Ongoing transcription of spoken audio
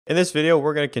In this video,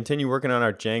 we're going to continue working on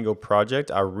our Django project,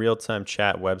 our real-time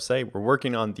chat website. We're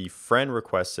working on the friend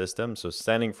request system, so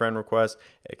sending friend requests,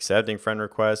 accepting friend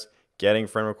requests, getting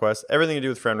friend requests, everything to do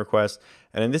with friend requests.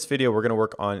 And in this video, we're going to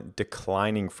work on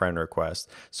declining friend requests.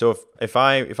 So if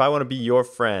I want to be your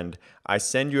friend, I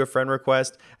send you a friend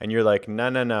request and you're like,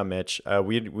 no, Mitch,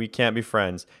 we can't be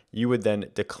friends. You would then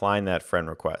decline that friend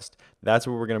request. That's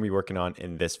what we're going to be working on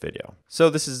in this video. So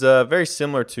this is very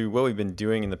similar to what we've been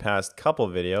doing in the past couple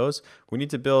of videos. We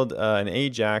need to build an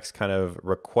Ajax kind of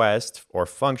request or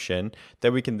function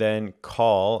that we can then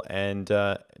call and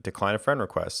decline a friend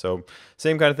request. So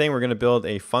same kind of thing. We're going to build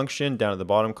a function down at the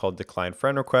bottom called decline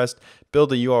friend request,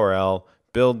 build a URL,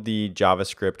 build the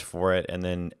JavaScript for it, and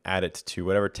then add it to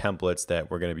whatever templates that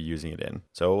we're going to be using it in.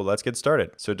 So let's get started.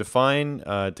 So define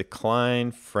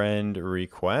decline friend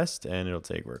request, and it'll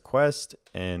take request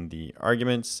and the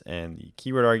arguments and the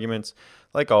keyword arguments.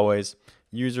 Like always,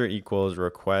 user equals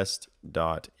request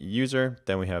dot user.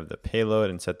 Then we have the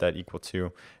payload and set that equal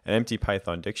to an empty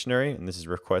Python dictionary. And this is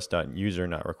request dot user,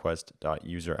 not request dot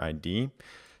user ID.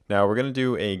 Now we're going to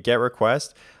do a get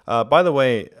request. By the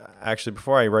way, actually,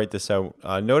 before I write this out,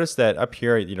 notice that up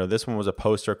here, this one was a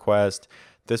post request.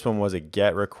 This one was a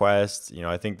get request.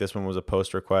 I think this one was a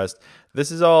post request.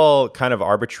 This is all kind of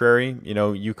arbitrary.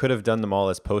 You could have done them all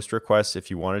as post requests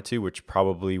if you wanted to, which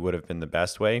probably would have been the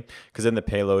best way, because then the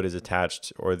payload is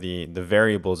attached, or the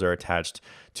variables are attached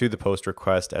to the post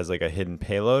request as like a hidden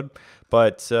payload.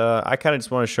 But I kind of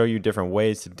just want to show you different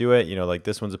ways to do it. Like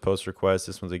this one's a post request,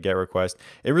 this one's a get request.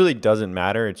 It really doesn't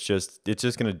matter. It's just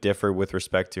going to differ with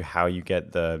respect to how you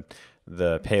get the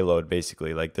payload.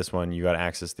 Basically, like this one, you got to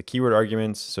access the keyword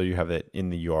arguments, so you have it in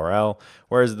the URL,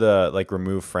 whereas the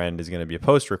remove friend is going to be a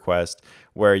post request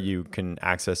where you can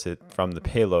access it from the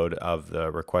payload of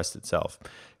the request itself.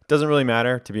 It doesn't really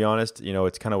matter, to be honest.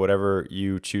 It's kind of whatever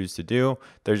you choose to do.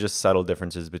 There's just subtle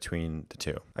differences between the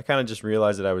two. I kind of just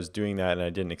realized that I was doing that and I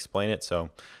didn't explain it, so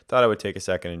thought I would take a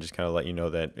second and just kind of let you know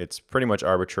that it's pretty much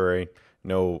arbitrary.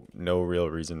 No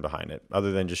real reason behind it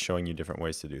other than just showing you different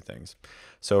ways to do things.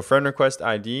 So friend request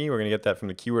ID, we're going to get that from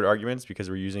the keyword arguments because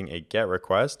we're using a get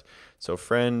request. So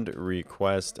friend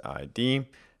request ID.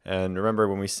 And remember,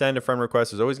 when we send a friend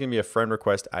request, there's always going to be a friend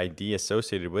request ID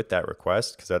associated with that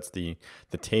request because that's the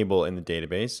table in the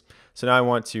database. So now I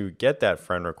want to get that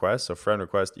friend request. So friend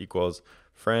request equals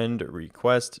friend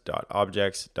request dot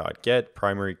objects dot get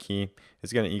primary key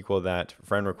is going to equal that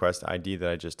friend request ID that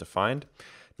I just defined.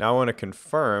 Now I want to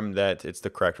confirm that it's the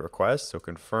correct request. So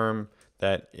confirm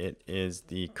that it is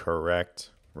the correct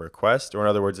request, or in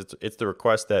other words, it's the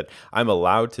request that I'm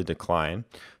allowed to decline.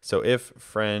 So if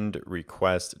friend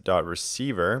request dot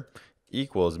receiver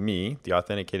equals me, the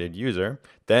authenticated user,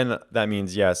 then that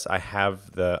means yes, I'm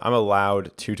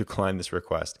allowed to decline this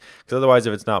request. Because otherwise,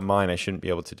 if it's not mine, I shouldn't be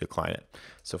able to decline it.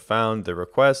 So found the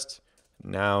request.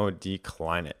 Now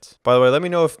decline it. By the way, let me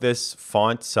know if this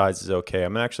font size is okay.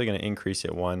 I'm actually going to increase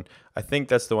it one. I think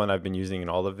that's the one I've been using in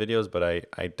all the videos, but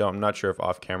I'm not sure if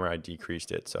off camera I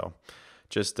decreased it. So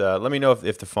just let me know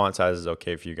if the font size is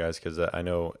okay for you guys, because I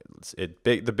know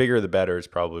the bigger the better is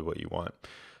probably what you want.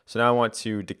 So now I want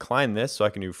to decline this, so I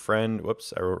can do friend,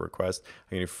 whoops, I wrote request. I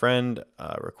can do friend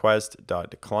request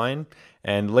dot decline.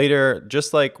 And later,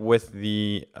 just like with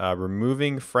the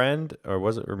removing friend, or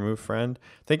was it remove friend?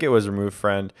 I think it was remove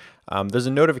friend. There's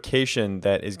a notification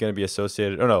that is going to be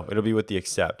associated. Oh no, it'll be with the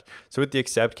accept. So with the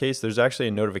accept case, there's actually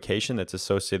a notification that's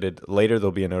associated. Later,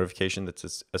 there'll be a notification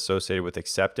that's associated with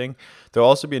accepting. There'll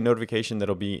also be a notification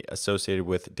that'll be associated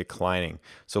with declining.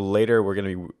 So later, we're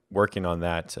going to be working on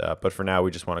that. But for now,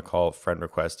 we just want to call friend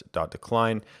request dot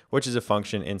decline, which is a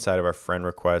function inside of our friend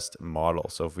request model.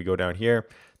 So if we go down here,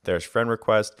 there's friend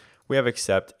request, we have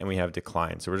accept, and we have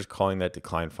decline. So we're just calling that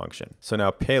decline function. So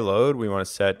now payload, we want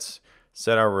to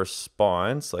set our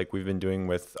response like we've been doing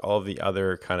with all of the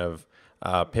other kind of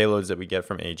payloads that we get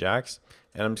from Ajax.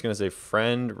 And I'm just going to say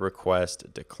friend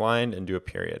request declined and do a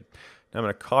period. Now I'm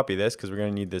going to copy this because we're going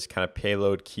to need this kind of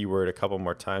payload keyword a couple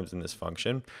more times in this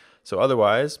function. So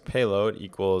otherwise, payload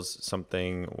equals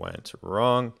something went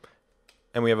wrong.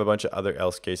 And we have a bunch of other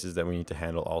else cases that we need to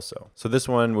handle also. So this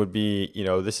one would be,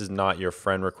 this is not your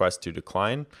friend request to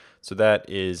decline. So that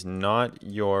is not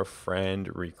your friend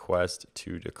request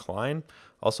to decline.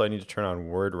 Also, I need to turn on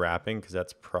word wrapping because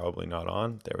that's probably not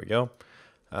on. There we go.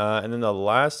 And then the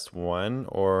last one,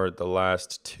 or the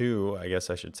last two, I guess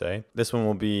I should say, this one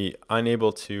will be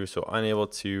unable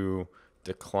to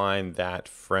decline that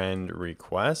friend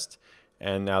request.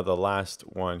 And now the last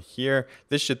one here,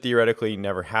 this should theoretically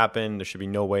never happen. There should be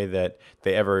no way that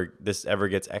this ever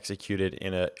gets executed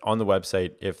on the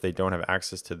website if they don't have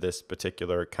access to this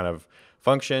particular kind of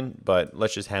function, but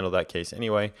let's just handle that case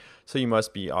anyway. So you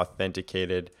must be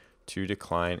authenticated to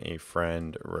decline a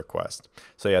friend request.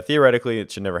 So yeah, theoretically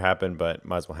it should never happen, but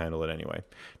might as well handle it anyway.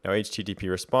 Now HTTP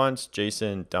response,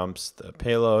 JSON dumps the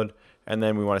payload, and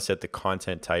then we want to set the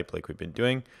content type like we've been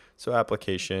doing. So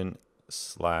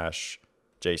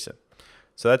application/JSON.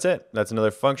 So that's it. That's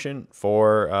another function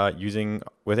for using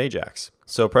with Ajax.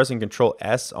 So pressing Control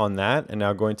S on that, and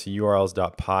now going to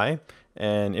urls.py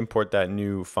and import that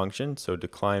new function. So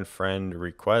decline friend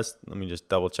request. Let me just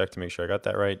double check to make sure I got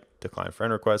that right. Decline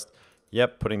friend request.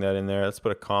 Yep, putting that in there. Let's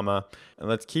put a comma. And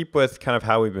let's keep with kind of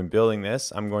how we've been building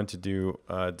this. I'm going to do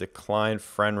decline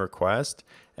friend request.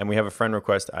 And we have a friend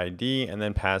request ID and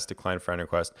then pass decline friend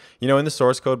request. You know, in the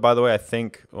source code, by the way, I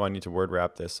think, well, I need to word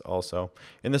wrap this also.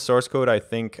 In the source code, I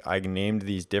think I named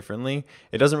these differently.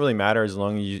 It doesn't really matter as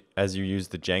long as you use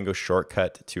the Django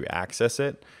shortcut to access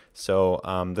it. So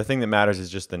the thing that matters is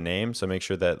just the name. So make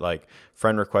sure that like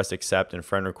friend request accept and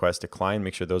friend request decline,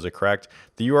 make sure those are correct.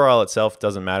 The URL itself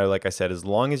doesn't matter. Like I said, as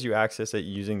long as you access it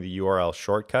using the URL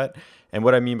shortcut. And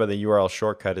what I mean by the URL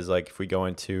shortcut is like if we go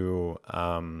into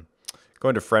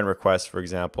friend request, for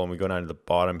example, and we go down to the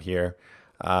bottom here,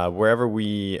 wherever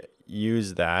we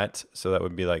use that. So that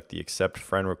would be like the accept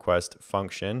friend request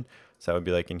function. So that would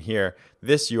be like in here,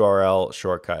 this URL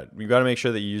shortcut. You've got to make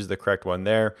sure that you use the correct one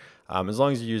there. As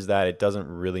long as you use that, it doesn't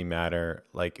really matter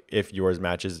like if yours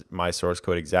matches my source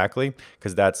code exactly,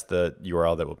 because that's the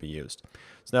URL that will be used.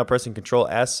 So now pressing Control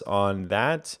S on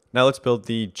that. Now let's build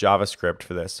the JavaScript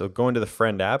for this. So go into the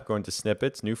friend app, go into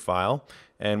snippets, new file,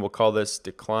 and we'll call this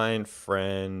decline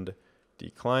friend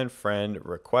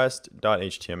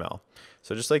request.html.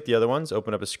 So just like the other ones,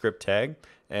 open up a script tag,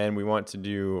 and we want to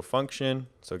do a function.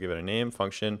 So give it a name,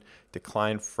 function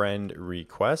decline friend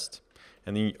request.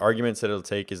 And the arguments that it'll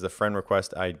take is the friend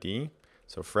request ID.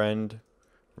 So friend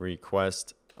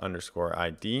request underscore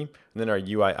ID, and then our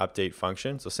UI update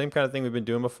function. So same kind of thing we've been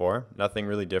doing before, nothing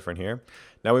really different here.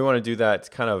 Now we want to do that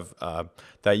kind of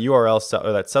that URL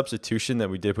or that substitution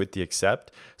that we did with the accept.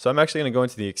 So I'm actually going to go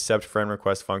into the accept friend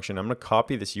request function. I'm going to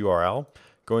copy this URL,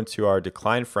 go into our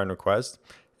decline friend request,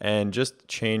 and just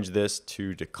change this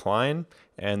to decline.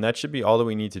 And that should be all that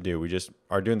we need to do. We just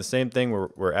are doing the same thing.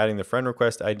 We're adding the friend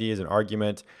request ID as an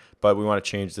argument, but we want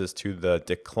to change this to the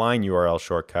decline URL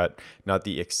shortcut, not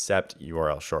the accept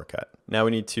URL shortcut. Now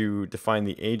we need to define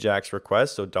the Ajax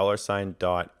request. So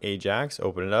 $.Ajax,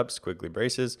 open it up, squiggly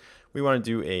braces. We want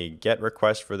to do a get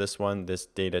request for this one. This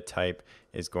data type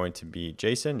is going to be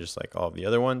JSON, just like all of the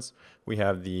other ones. We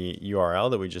have the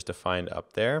URL that we just defined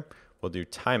up there. We'll do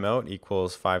timeout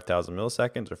equals 5,000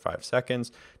 milliseconds or 5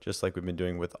 seconds, just like we've been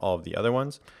doing with all of the other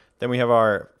ones. Then we have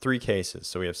our three cases.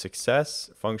 So we have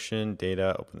success, function,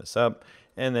 data, open this up,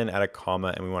 and then add a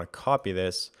comma, and we want to copy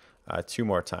this 2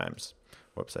 more times.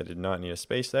 Whoops, I did not need a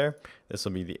space there. This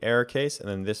will be the error case, and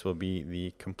then this will be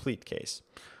the complete case.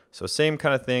 So same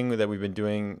kind of thing that we've been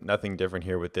doing, nothing different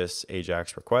here with this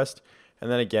Ajax request.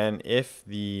 And then again, if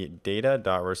the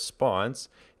data.response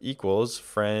equals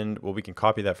friend, well, we can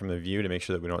copy that from the view to make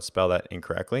sure that we don't spell that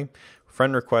incorrectly.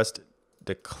 Friend request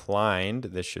declined,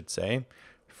 this should say.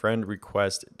 Friend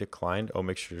request declined. Oh,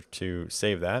 make sure to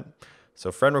save that.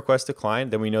 So friend request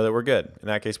declined, then we know that we're good. In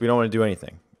that case, we don't want to do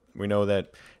anything. We know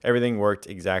that everything worked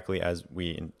exactly as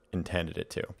we intended it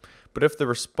to. But if the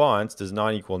response does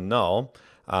not equal null,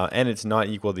 and it's not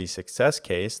equal the success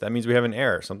case, that means we have an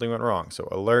error. Something went wrong. So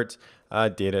alert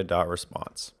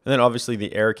data.response. And then obviously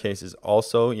the error case is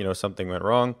also, something went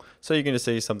wrong. So you can just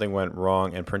say something went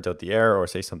wrong and print out the error, or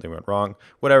say something went wrong.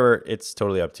 Whatever, it's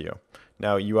totally up to you.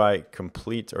 Now UI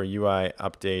complete or UI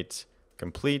update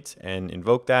complete and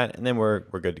invoke that, and then we're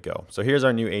good to go. So here's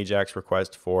our new Ajax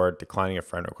request for declining a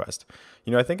friend request.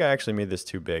 I think I actually made this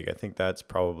too big. I think that's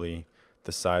probably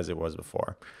the size it was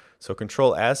before. So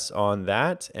Control S on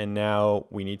that, and now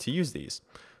we need to use these.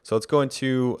 So let's go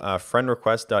into friend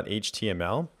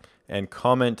request.html and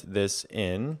comment this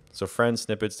in. So friend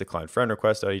snippets decline friend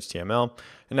request.html,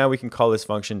 and now we can call this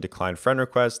function decline friend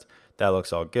request. That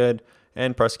looks all good,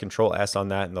 and press Control S on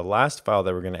that. And the last file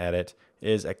that we're going to edit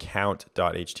is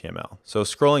account.html. So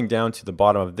scrolling down to the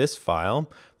bottom of this file,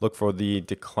 look for the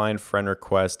decline friend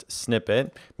request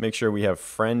snippet. Make sure we have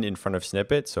friend in front of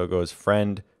snippet. So it goes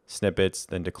friend snippets,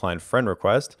 then decline friend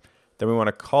request. Then we want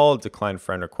to call decline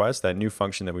friend request, that new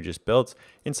function that we just built,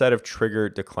 inside of trigger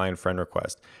decline friend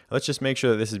request. Let's just make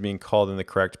sure that this is being called in the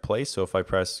correct place. So if I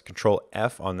press Control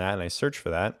F on that and I search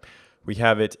for that, we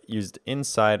have it used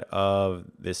inside of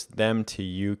this them to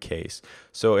you case.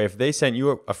 So if they sent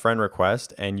you a friend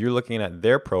request and you're looking at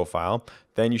their profile,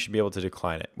 then you should be able to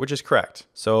decline it, which is correct.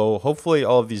 So hopefully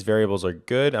all of these variables are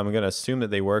good. I'm going to assume that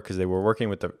they were because they were working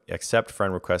with the accept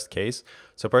friend request case.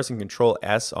 So pressing Control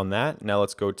S on that. Now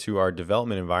let's go to our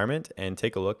development environment and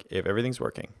take a look if everything's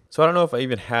working. So I don't know if I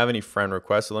even have any friend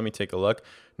requests. So let me take a look.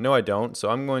 No, I don't. So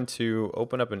I'm going to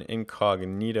open up an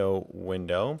incognito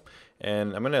window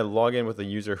and I'm going to log in with a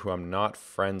user who I'm not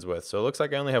friends with. So it looks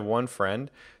like I only have one friend.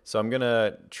 So I'm going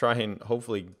to try and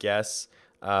hopefully guess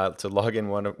to log in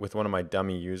with one of my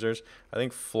dummy users. I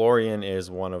think Florian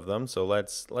is one of them. So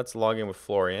let's log in with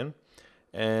Florian.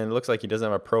 And it looks like he doesn't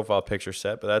have a profile picture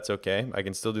set, but that's okay. I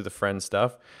can still do the friend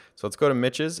stuff. So let's go to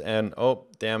Mitch's and oh,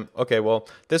 damn. Okay, well,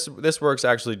 this works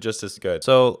actually just as good.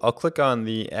 So I'll click on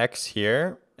the X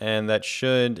here and that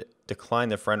should decline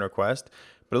the friend request.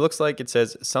 But it looks like it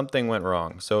says something went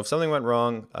wrong. So if something went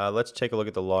wrong, let's take a look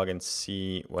at the log and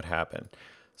see what happened.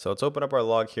 So let's open up our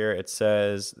log here. It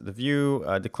says the view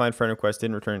declined friend request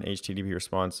didn't return an HTTP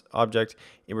response object.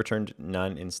 It returned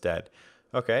none instead.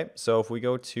 Okay, so if we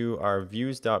go to our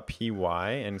views.py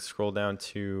and scroll down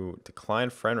to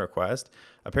declined friend request,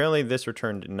 apparently this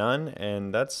returned none,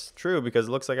 and that's true because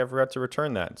it looks like I forgot to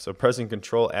return that. So pressing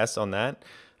Control S on that.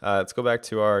 Let's go back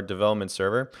to our development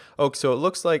server. Oh, so it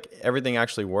looks like everything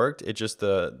actually worked. It just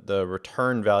the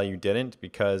return value didn't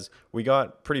because we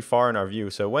got pretty far in our view.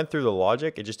 So it went through the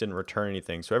logic, it just didn't return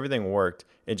anything. So everything worked,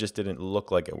 it just didn't look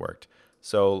like it worked.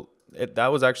 So that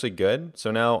was actually good.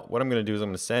 So now what I'm going to do is I'm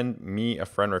going to send me a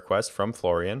friend request from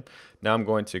Florian. Now I'm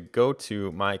going to go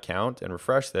to my account and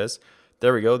refresh this.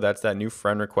 There we go. That's that new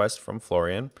friend request from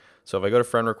Florian. So if I go to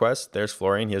friend request, there's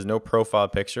Florian. He has no profile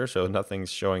picture, so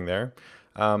nothing's showing there.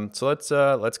 So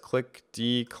let's click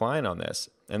decline on this.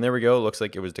 And there we go. It looks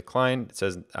like it was declined. It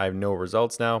says I have no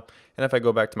results now. And if I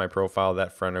go back to my profile,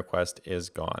 that friend request is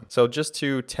gone. So just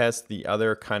to test the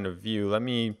other kind of view, let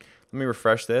me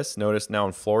refresh this. Notice now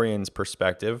in Florian's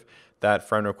perspective, that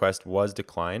friend request was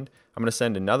declined. I'm going to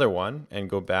send another one and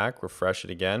go back, refresh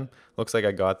it again. Looks like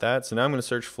I got that. So now I'm going to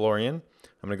search Florian.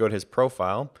 I'm going to go to his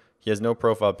profile. He has no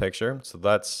profile picture. So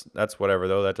that's whatever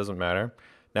though. That doesn't matter.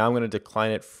 Now I'm going to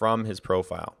decline it from his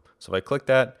profile. So if I click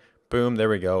that, boom, there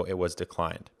we go. It was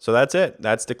declined. So that's it.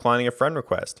 That's declining a friend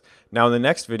request. Now in the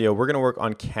next video, we're going to work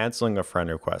on canceling a friend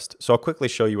request. So I'll quickly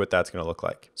show you what that's going to look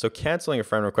like. So canceling a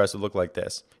friend request would look like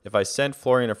this. If I sent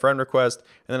Florian a friend request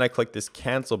and then I click this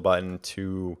cancel button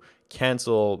to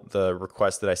cancel the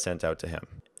request that I sent out to him.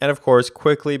 And of course,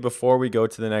 quickly before we go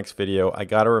to the next video, I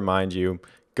got to remind you,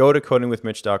 go to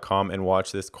codingwithmitch.com and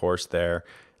watch this course there.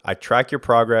 I track your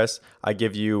progress. I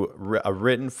give you a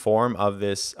written form of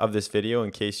this video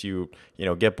in case you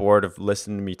get bored of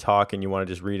listening to me talk and you want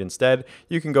to just read instead.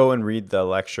 You can go and read the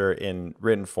lecture in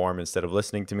written form instead of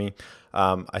listening to me.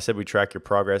 I said we track your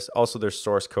progress. Also, there's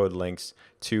source code links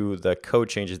to the code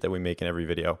changes that we make in every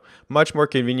video. Much more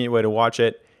convenient way to watch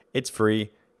it. It's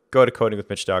free. Go to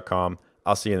codingwithmitch.com.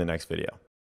 I'll see you in the next video.